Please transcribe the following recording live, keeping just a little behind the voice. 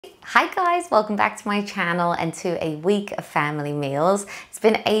Hi guys, welcome back to my channel and to a week of family meals. It's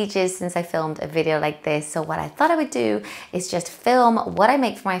been ages since I filmed a video like this, so what I thought I would do is just film what I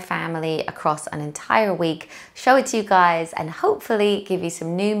make for my family across an entire week, show it to you guys, and hopefully give you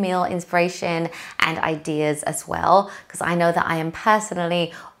some new meal inspiration and ideas as well, because I know that I am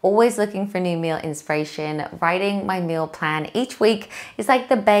personally always looking for new meal inspiration. Writing my meal plan each week is like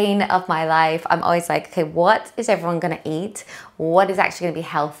the bane of my life. I'm always like, okay, what is everyone gonna eat? What is actually gonna be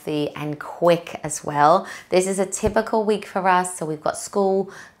healthy and quick as well? This is a typical week for us. So we've got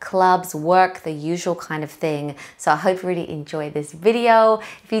school, clubs, work, the usual kind of thing. So I hope you really enjoy this video.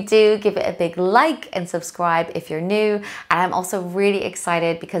 If you do, give it a big like and subscribe if you're new. And I'm also really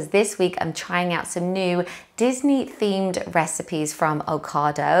excited because this week I'm trying out some new Disney themed recipes from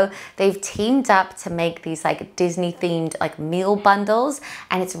Ocado. They've teamed up to make these like Disney themed like meal bundles,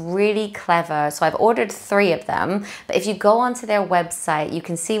 and it's really clever. So I've ordered 3 of them, but if you go onto their website, you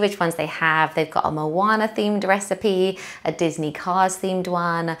can see which ones they have. They've got a Moana themed recipe, a Disney Cars themed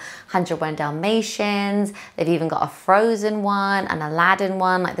one, 101 Dalmatians. They've even got a Frozen one, an Aladdin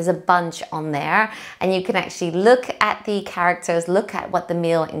one. Like there's a bunch on there, and you can actually look at the characters, look at what the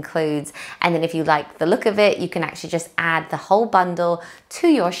meal includes, and then if you like the look of it, you can actually just add the whole bundle to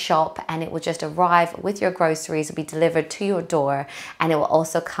your shop and it will just arrive with your groceries, will be delivered to your door, and it will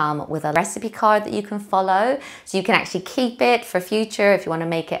also come with a recipe card that you can follow. So you can actually keep it for future if you want to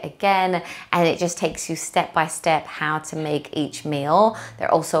make it again, and it just takes you step by step how to make each meal.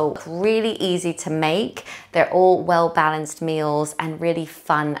 They're also really easy to make. They're all well-balanced meals and really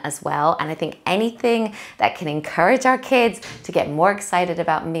fun as well. And I think anything that can encourage our kids to get more excited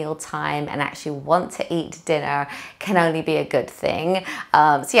about mealtime and actually want to eat dinner can only be a good thing.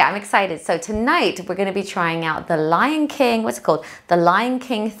 So yeah, I'm excited. So tonight we're going to be trying out the Lion King, what's it called? The Lion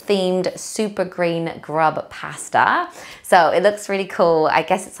King themed super green grub pasta. So it looks really cool. I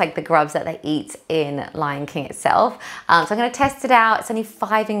guess it's like the grubs that they eat in Lion King itself. So I'm going to test it out. It's only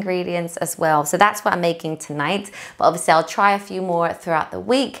 5 ingredients as well. So that's what I'm making tonight. But obviously I'll try a few more throughout the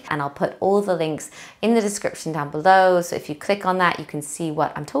week, and I'll put all the links in the description down below. So if you click on that, you can see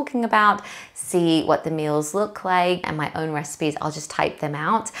what I'm talking about, see what the meals look like, and my own recipes. I'll just type them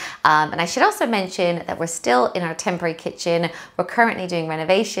out. And I should also mention that we're still in our temporary kitchen. We're currently doing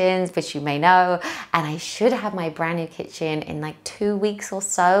renovations, which you may know, and I should have my brand new kitchen in like 2 weeks or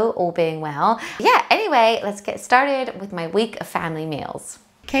so, all being well. Yeah, anyway, let's get started with my week of family meals.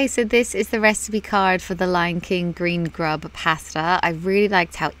 Okay, so this is the recipe card for the Lion King green grub pasta. I really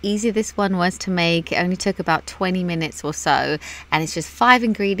liked how easy this one was to make. It only took about 20 minutes or so, and it's just 5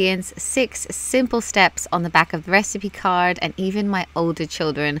 ingredients, 6 simple steps on the back of the recipe card, and even my older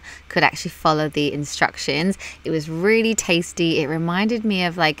children could actually follow the instructions. It was really tasty. It reminded me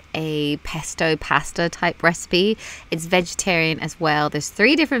of like a pesto pasta type recipe. It's vegetarian as well. There's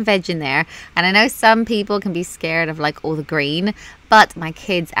 3 different veg in there, and I know some people can be scared of like all the green, but my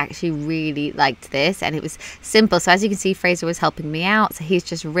kids actually really liked this, and it was simple. So as you can see, Fraser was helping me out. So he's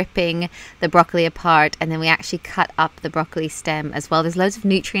just ripping the broccoli apart, and then we actually cut up the broccoli stem as well. There's loads of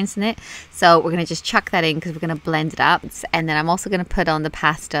nutrients in it, so we're gonna just chuck that in because we're gonna blend it up. And then I'm also gonna put on the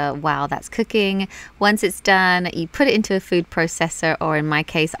pasta while that's cooking. Once it's done, you put it into a food processor, or in my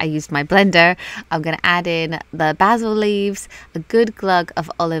case, I used my blender. I'm gonna add in the basil leaves, a good glug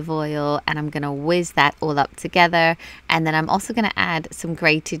of olive oil, and I'm gonna whiz that all up together. And then I'm also gonna add some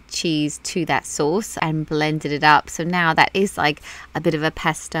grated cheese to that sauce and blended it up. So now that is like a bit of a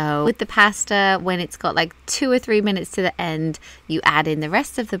pesto. With the pasta, when it's got like 2 or 3 minutes to the end, you add in the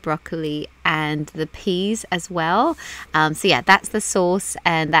rest of the broccoli and the peas as well. So yeah, that's the sauce,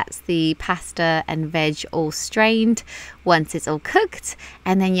 and that's the pasta and veg all strained once it's all cooked.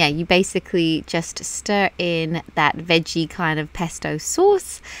 And then yeah, you basically just stir in that veggie kind of pesto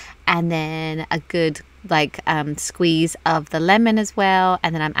sauce, and then a good squeeze of the lemon as well,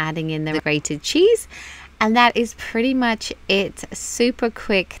 and then I'm adding in the grated cheese, and that is pretty much it. Super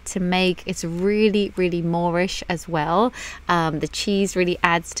quick to make. It's really Moorish as well. The cheese really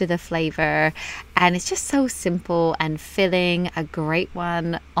adds to the flavor, and it's just so simple and filling. A great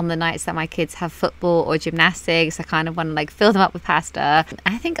one on the nights that my kids have football or gymnastics. I kind of want to like fill them up with pasta.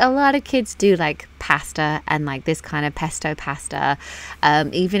 I think a lot of kids do like pasta and like this kind of pesto pasta.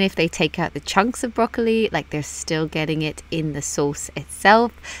 Even if they take out the chunks of broccoli, like they're still getting it in the sauce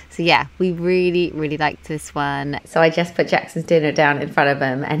itself. So yeah, we really liked this one. So I just put Jackson's dinner down in front of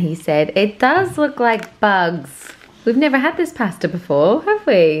him, and he said, "It does look like bugs. We've never had this pasta before, have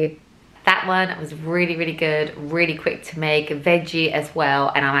we?" That one was really, really good, really quick to make, veggie as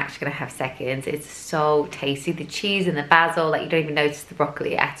well, and I'm actually gonna have seconds. It's so tasty. The cheese and the basil, like you don't even notice the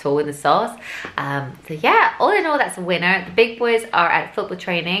broccoli at all in the sauce. So yeah, all in all, that's a winner. The big boys are at football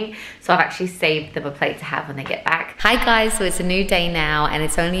training, so I've actually saved them a plate to have when they get back. Hi guys, so it's a new day now, and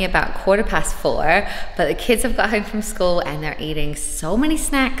it's only about 4:15, but the kids have got home from school and they're eating so many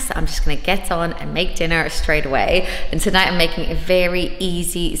snacks. I'm just gonna get on and make dinner straight away. And tonight I'm making a very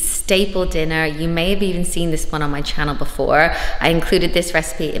easy staple dinner. You may have even seen this one on my channel before. I included this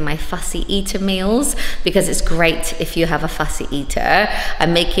recipe in my fussy eater meals because it's great if you have a fussy eater.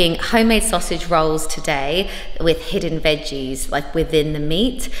 I'm making homemade sausage rolls today with hidden veggies like within the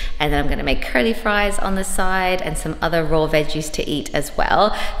meat, and then I'm going to make curly fries on the side and some other raw veggies to eat as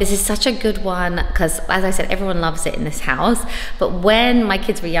well. This is such a good one because, as I said, everyone loves it in this house, but when my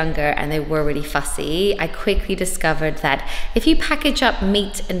kids were younger and they were really fussy, I quickly discovered that if you package up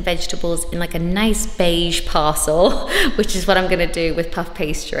meat and vegetables in like a nice beige parcel, which is what I'm gonna do with puff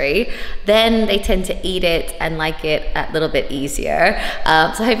pastry, then they tend to eat it and like it a little bit easier. So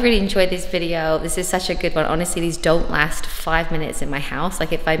I hope you really enjoyed this video. This is such a good one. Honestly, these don't last 5 minutes in my house.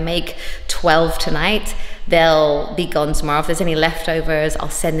 Like if I make 12 tonight, they'll be gone tomorrow. If there's any leftovers, I'll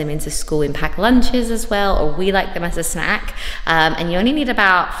send them into school in packed lunches as well, or we like them as a snack. And you only need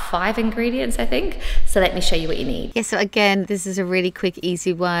about 5 ingredients, I think. So let me show you what you need. Yeah, so again, this is a really quick,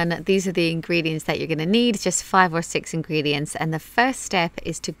 easy one. These are the ingredients that you're gonna need, just 5 or 6 ingredients. And the first step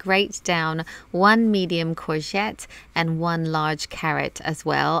is to grate down 1 medium courgette and 1 large carrot as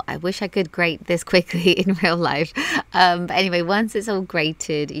well. I wish I could grate this quickly in real life. But anyway, once it's all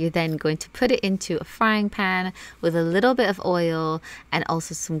grated, you're then going to put it into a frying pan with a little bit of oil and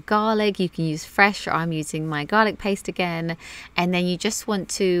also some garlic. You can use fresh, or I'm using my garlic paste again. And then you just want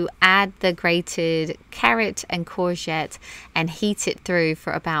to add the grated carrot and courgette and heat it through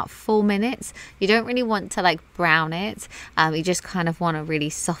for about 4 minutes. You don't really want to like brown it. You just kind of want to really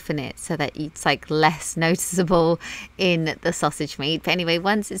soften it so that it's like less noticeable in the sausage meat. But anyway,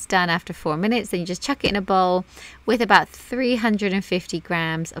 once it's done after 4 minutes, then you just chuck it in a bowl with about 350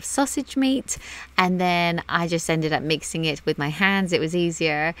 grams of sausage meat, and then I just ended up mixing it with my hands. It was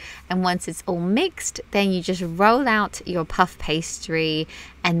easier. And once it's all mixed, then you just roll out your puff pastry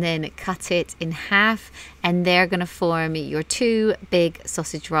and then cut it in half, and they're going to form your 2 big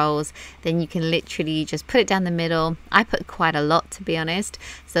sausage rolls. Then you can literally just put it down the middle. I put quite a lot, to be honest,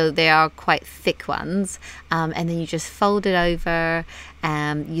 so they are quite thick ones, and then you just fold it over,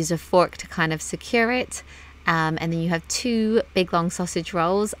 use a fork to kind of secure it. And then you have 2 big long sausage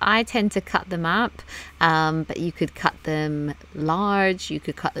rolls. I tend to cut them up, but you could cut them large, you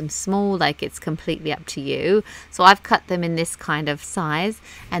could cut them small, like it's completely up to you. So I've cut them in this kind of size,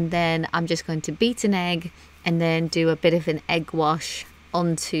 and then I'm just going to beat an egg and then do a bit of an egg wash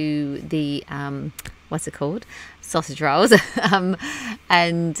onto the what's it called, sausage rolls.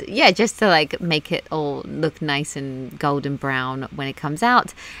 And yeah, just to like make it all look nice and golden brown when it comes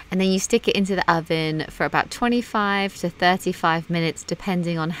out. And then you stick it into the oven for about 25 to 35 minutes,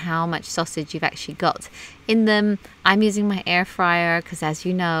 depending on how much sausage you've actually got in them. I'm using my air fryer because, as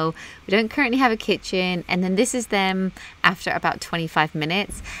you know, we don't currently have a kitchen. And then this is them after about 25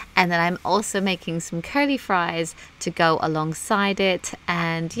 minutes. And then I'm also making some curly fries to go alongside it.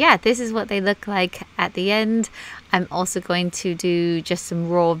 And yeah, this is what they look like at the end. I'm also going to do just some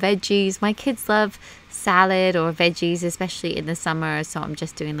raw veggies. My kids love salad or veggies, especially in the summer, so I'm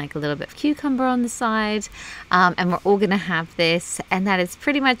just doing like a little bit of cucumber on the side, and we're all gonna have this, and that is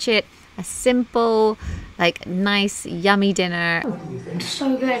pretty much it. A simple, like nice, yummy dinner.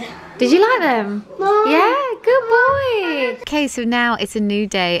 So good. Did you like them? Mom. Yeah, good boy. Okay, so now it's a new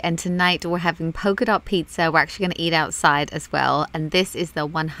day, and tonight we're having Polka Dot Pizza. We're actually going to eat outside as well, and this is the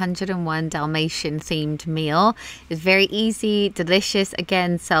 101 Dalmatian themed meal. It's very easy, delicious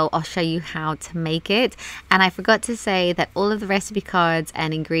again, so I'll show you how to make it. And I forgot to say that all of the recipe cards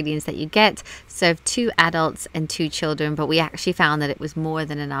and ingredients that you get serve 2 adults and 2 children, but we actually found that it was more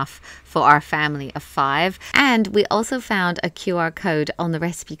than enough for our family of 5. And we also found a QR code on the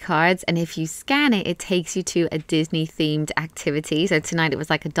recipe card, and if you scan it, it takes you to a Disney themed activity. So tonight it was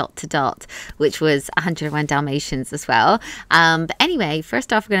like a dot to dot, which was 101 Dalmatians as well. But anyway,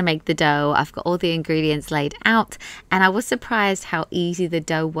 first off, we're going to make the dough. I've got all the ingredients laid out, and I was surprised how easy the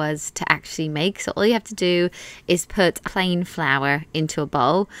dough was to actually make. So all you have to do is put plain flour into a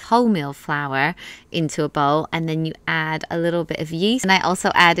bowl, wholemeal flour into a bowl, and then you add a little bit of yeast. And I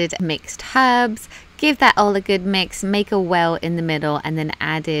also added mixed herbs, Give that all a good mix, make a well in the middle, and then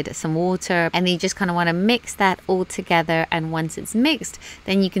added some water. And then you just kind of want to mix that all together. And once it's mixed,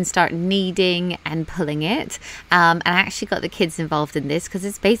 then you can start kneading and pulling it. And I actually got the kids involved in this because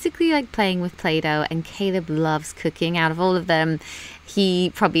it's basically like playing with Play-Doh, and Caleb loves cooking. Out of all of them,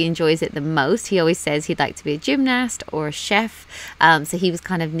 he probably enjoys it the most. He always says he'd like to be a gymnast or a chef. So he was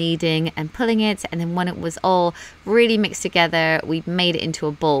kind of kneading and pulling it. And then when it was all really mixed together, we made it into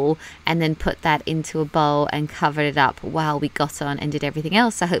a ball and then put that into a bowl and covered it up while we got on and did everything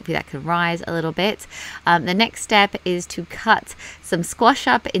else. So hopefully that can rise a little bit. The next step is to cut some squash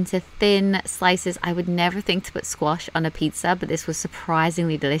up into thin slices. I would never think to put squash on a pizza, but this was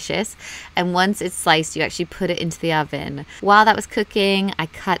surprisingly delicious. And once it's sliced, you actually put it into the oven. While that was cooking, I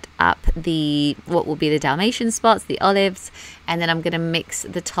cut up what will be the Dalmatian spots, the olives, and then I'm going to mix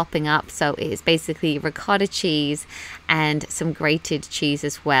the topping up. So it's basically ricotta cheese and some grated cheese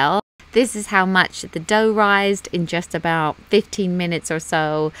as well. This is how much the dough rised in just about 15 minutes or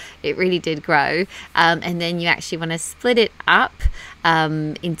so. It really did grow. And then you actually want to split it up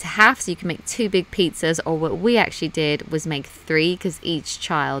into half, so you can make 2 big pizzas, or what we actually did was make 3 because each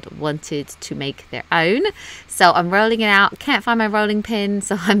child wanted to make their own. So I'm rolling it out. Can't find my rolling pin,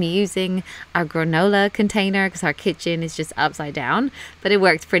 so I'm using our granola container because our kitchen is just upside down, but it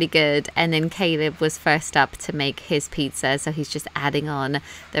worked pretty good. And then Caleb was first up to make his pizza, so he's just adding on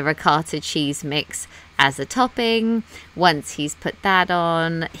the ricotta cheese mix as a topping. Once he's put that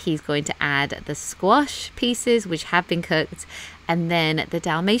on, he's going to add the squash pieces, which have been cooked, and then the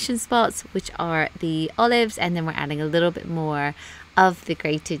Dalmatian spots, which are the olives, and then we're adding a little bit more of the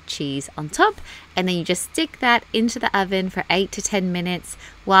grated cheese on top. And then you just stick that into the oven for 8 to 10 minutes.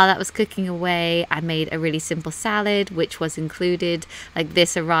 While that was cooking away, I made a really simple salad, which was included. Like,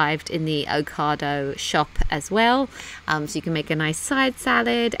 this arrived in the Ocado shop as well. So you can make a nice side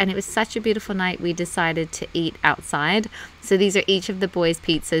salad. And it was such a beautiful night, we decided to eat outside. So these are each of the boys'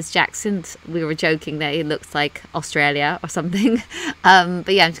 pizzas. Jackson's, we were joking that it looks like Australia or something.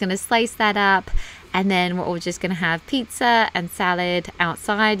 But yeah, I'm just going to slice that up. And then we're all just going to have pizza and salad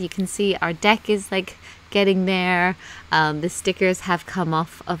outside. You can see our deck is like getting there. The stickers have come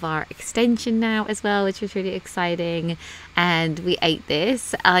off of our extension now as well, which was really exciting. And we ate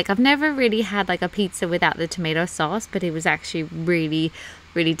this. Like, I've never really had like a pizza without the tomato sauce, but it was actually really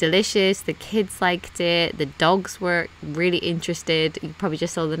delicious. The kids liked it. The dogs were really interested. You probably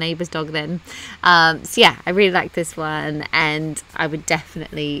just saw the neighbor's dog then. So yeah, I really liked this one, and I would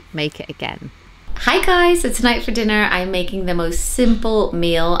definitely make it again. Hi guys, so tonight for dinner I'm making the most simple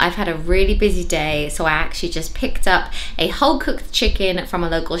meal. I've had a really busy day, so I actually just picked up a whole cooked chicken from a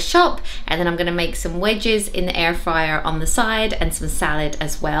local shop, and then I'm going to make some wedges in the air fryer on the side and some salad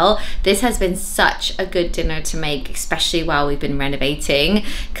as well. This has been such a good dinner to make, especially while we've been renovating,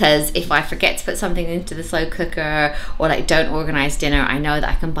 because if I forget to put something into the slow cooker or like don't organize dinner, I know that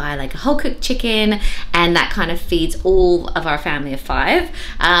I can buy like a whole cooked chicken, and that kind of feeds all of our family of 5.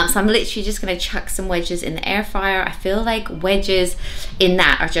 So I'm literally just going to chuck some wedges in the air fryer. I feel like wedges in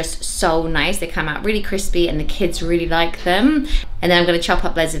that are just so nice. They come out really crispy and the kids really like them. And then I'm going to chop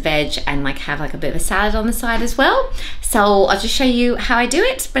up loads of veg and like have like a bit of a salad on the side as well. So I'll just show you how I do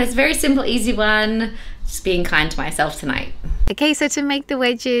it, but it's a very simple, easy one. Just being kind to myself tonight. Okay, so to make the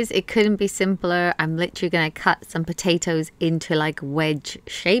wedges, it couldn't be simpler. I'm literally going to cut some potatoes into like wedge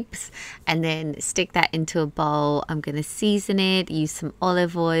shapes and then stick that into a bowl. I'm going to season it, use some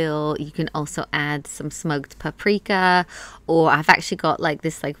olive oil. You can also add some smoked paprika, or I've actually got like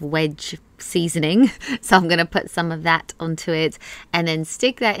this like wedge seasoning, so I'm going to put some of that onto it and then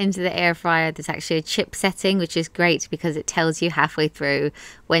stick that into the air fryer. There's actually a chip setting, which is great because it tells you halfway through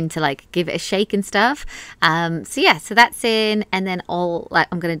when to like give it a shake and stuff. So yeah, so that's in, and then all like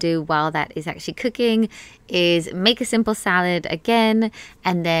I'm going to do while that is actually cooking is make a simple salad again,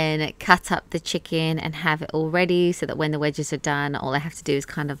 and then cut up the chicken and have it all ready so that when the wedges are done, all I have to do is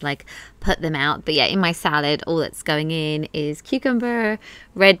kind of like put them out. But yeah, in my salad, all that's going in is cucumber,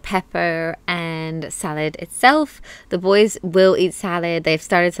 red pepper, and salad itself. The boys will eat salad. They've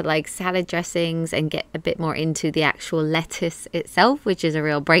started to like salad dressings and get a bit more into the actual lettuce itself, which is a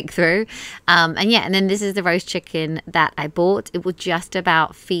real breakthrough. And yeah, and then this is the roast chicken that I bought. It will just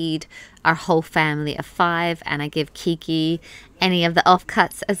about feed our whole family of 5, and I give Kiki any of the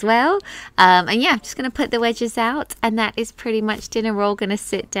offcuts as well. And yeah, I'm just going to put the wedges out, and that is pretty much dinner. We're all going to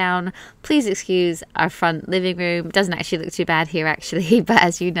sit down. Please excuse our front living room. It doesn't actually look too bad here actually, but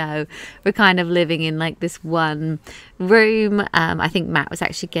as you know, we're kind of living in like this one room. I think Matt was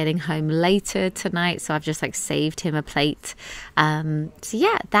actually getting home later tonight, so I've just like saved him a plate. So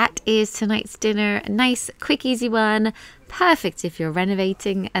yeah, that is tonight's dinner. A nice, quick, easy one. Perfect if you're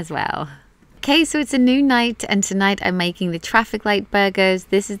renovating as well. Okay, so it's a new night, and tonight I'm making the traffic light burgers.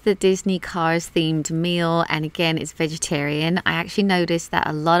 This is the Disney Cars themed meal, and again, it's vegetarian. I actually noticed that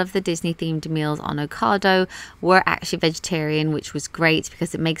a lot of the Disney themed meals on Ocado were actually vegetarian, which was great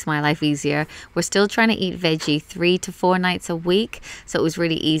because it makes my life easier. We're still trying to eat veggie 3 to 4 nights a week, so it was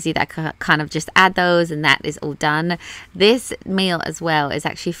really easy that I could kind of just add those and that is all done. This meal as well is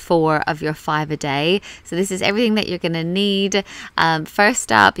actually 4 of your 5 a day, so this is everything that you're going to need.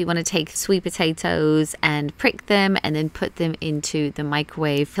 First up, you want to take sweet potatoes and prick them and then put them into the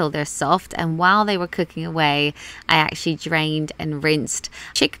microwave till they're soft. And while they were cooking away, I actually drained and rinsed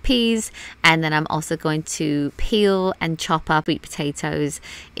chickpeas, and then I'm also going to peel and chop up sweet potatoes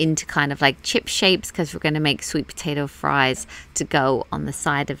into kind of like chip shapes because we're going to make sweet potato fries to go on the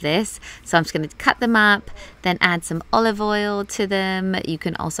side of this. So I'm just going to cut them up, then add some olive oil to them. You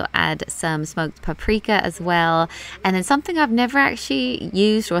can also add some smoked paprika as well, and then something I've never actually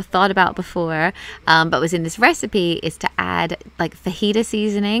used or thought about before, but was in this recipe, is to add like fajita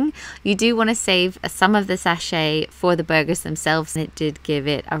seasoning. You do want to save some of the sachet for the burgers themselves, and it did give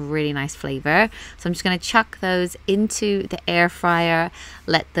it a really nice flavor. So I'm just going to chuck those into the air fryer,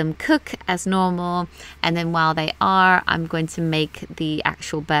 let them cook as normal, and then while they are, I'm going to make the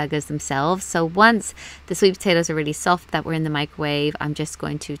actual burgers themselves. So once the sweet potatoes are really soft that were in the microwave, I'm just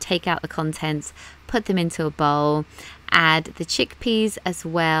going to take out the contents, put them into a bowl, add the chickpeas as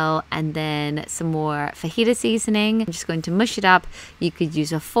well, and then some more fajita seasoning. I'm just going to mush it up. You could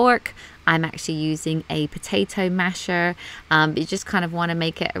use a fork. I'm actually using a potato masher, but you just kind of want to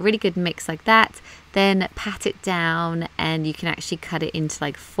make it a really good mix like that. Then pat it down, and you can actually cut it into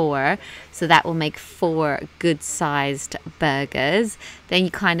like 4, so that will make 4 good sized burgers. Then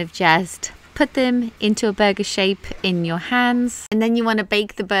you kind of just put them into a burger shape in your hands, and then you want to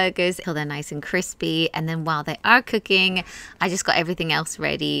bake the burgers till they're nice and crispy. And then while they are cooking, I just got everything else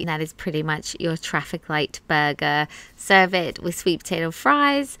ready. That is pretty much your traffic light burger. Serve it with sweet potato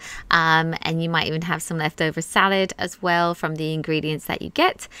fries, and you might even have some leftover salad as well from the ingredients that you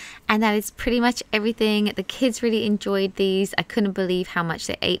get. And that is pretty much everything. The kids really enjoyed these. I couldn't believe how much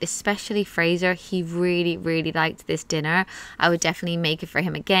they ate, especially Fraser. He really liked this dinner. I would definitely make it for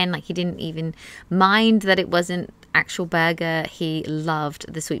him again. Like, he didn't even mind that it wasn't actual burger. He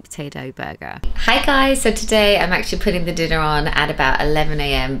loved the sweet potato burger. Hi guys, so today I'm actually putting the dinner on at about 11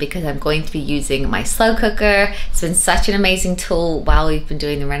 a.m. because I'm going to be using my slow cooker. It's been such an amazing tool while we've been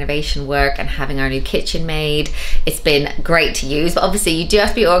doing the renovation work and having our new kitchen made. It's been great to use, but obviously you do have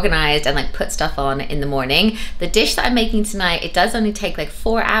to be organized and like put stuff on in the morning. The dish that I'm making tonight, it does only take like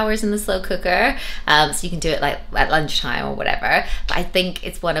 4 hours in the slow cooker, so you can do it like at lunchtime or whatever, but I think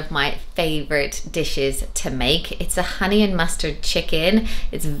it's one of my favorite dishes to make. It's a honey and mustard chicken.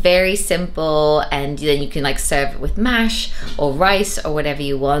 It's very simple, and then you can like serve it with mash or rice or whatever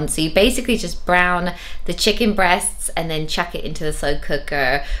you want. So you basically just brown the chicken breasts and then chuck it into the slow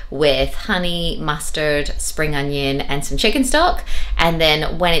cooker with honey, mustard, spring onion, and some chicken stock. And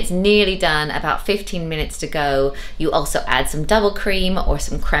then when it's nearly done, about 15 minutes to go, you also add some double cream or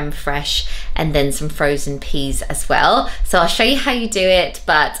some creme fraiche, and then some frozen peas as well. So I'll show you how you do it,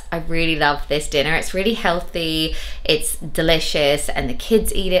 but I really love this dinner. It's really healthy, it's delicious, and the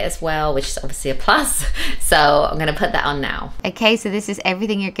kids eat it as well, which is obviously a plus. So I'm gonna put that on now. Okay, so this is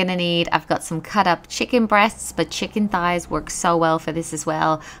everything you're gonna need. I've got some cut up chicken breasts, but chicken thighs work so well for this as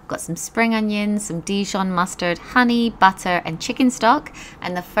well. I've got some spring onions, some Dijon mustard, honey, butter, and chicken stock.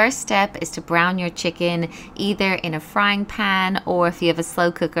 And the first step is to brown your chicken either in a frying pan, or if you have a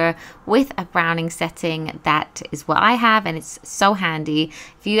slow cooker with a browning setting, that is what I have, and it's so handy.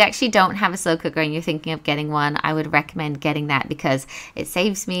 If you actually don't have a slow cooker and you're thinking of getting one, I would recommend getting that because it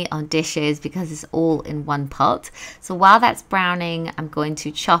saves me on dishes because it's all in one pot. So while that's browning, I'm going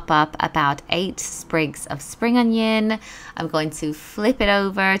to chop up about 8 sprigs of spring onion. I'm going to flip it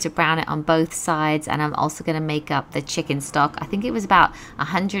over to brown it on both sides, and I'm also going to make up the chicken stock. I think it was about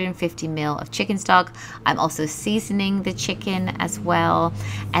 150 ml of chicken stock. I'm also seasoning the chicken as well,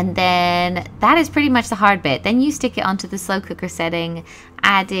 and then that is pretty much the hard bit. Then you stick it onto the slow cooker setting,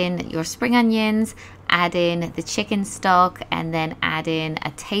 add in your spring onions, add in the chicken stock, and then add in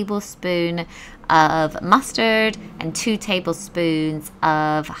a tablespoon of mustard and 2 tablespoons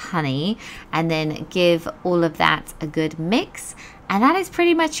of honey, and then give all of that a good mix. And that is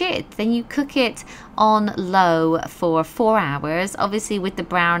pretty much it. Then you cook it on low for 4 hours. Obviously with the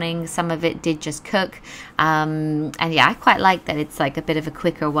browning, some of it did just cook, And yeah, I quite like that it's like a bit of a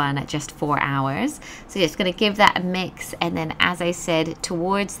quicker one at just 4 hours. So just going to give that a mix, and then as I said,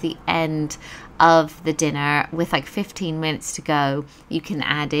 towards the end of the dinner, with like 15 minutes to go, you can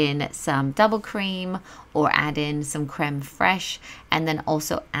add in some double cream or add in some creme fraiche, and then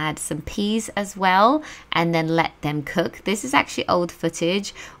also add some peas as well, and then let them cook. This is actually old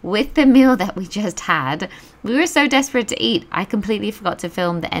footage with the meal that we just had. We were so desperate to eat, I completely forgot to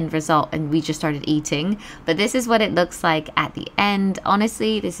film the end result, and we just started eating. But this is what it looks like at the end.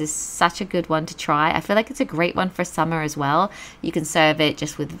 Honestly, this is such a good one to try. I feel like it's a great one for summer as well. You can serve it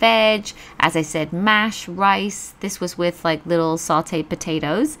just with veg, as I said, mash, rice. This was with like little sauteed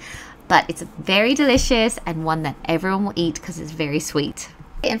potatoes. But it's very delicious and one that everyone will eat because it's very sweet.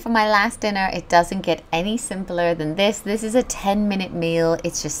 And for my last dinner, it doesn't get any simpler than this. This is a 10-minute meal.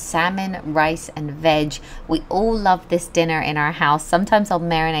 It's just salmon, rice, and veg. We all love this dinner in our house. Sometimes I'll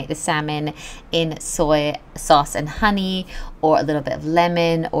marinate the salmon in soy sauce and honey, or a little bit of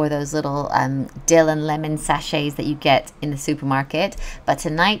lemon, or those little dill and lemon sachets that you get in the supermarket. But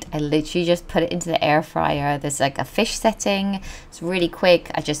tonight, I literally just put it into the air fryer. There's like a fish setting. It's really quick.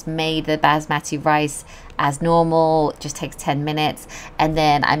 I just made the basmati rice as normal. It just takes 10 minutes. And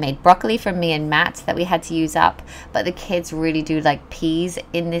then I made broccoli for me and Matt that we had to use up. But the kids really do like peas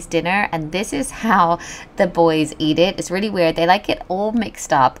in this dinner. And this is how the boys eat it. It's really weird. They like it all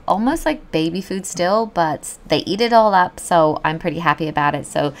mixed up, almost like baby food still, but they eat it all up. So I'm pretty happy about it.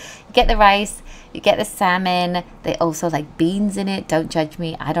 So you get the rice, you get the salmon. They also like beans in it. Don't judge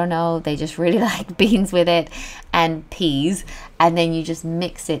me. I don't know. They just really like beans with it, and peas. And then you just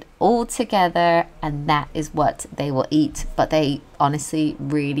mix it all together, and that is what they will eat. But they honestly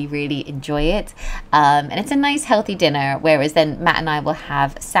really, really enjoy it. And it's a nice healthy dinner. Whereas then Matt and I will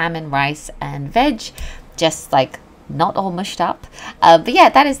have salmon, rice, and veg, just like not all mushed up. But yeah,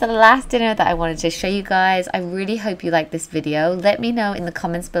 that is the last dinner that I wanted to show you guys. I really hope you liked this video. Let me know in the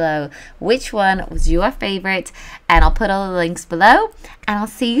comments below which one was your favorite, and I'll put all the links below, and I'll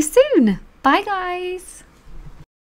see you soon. Bye guys.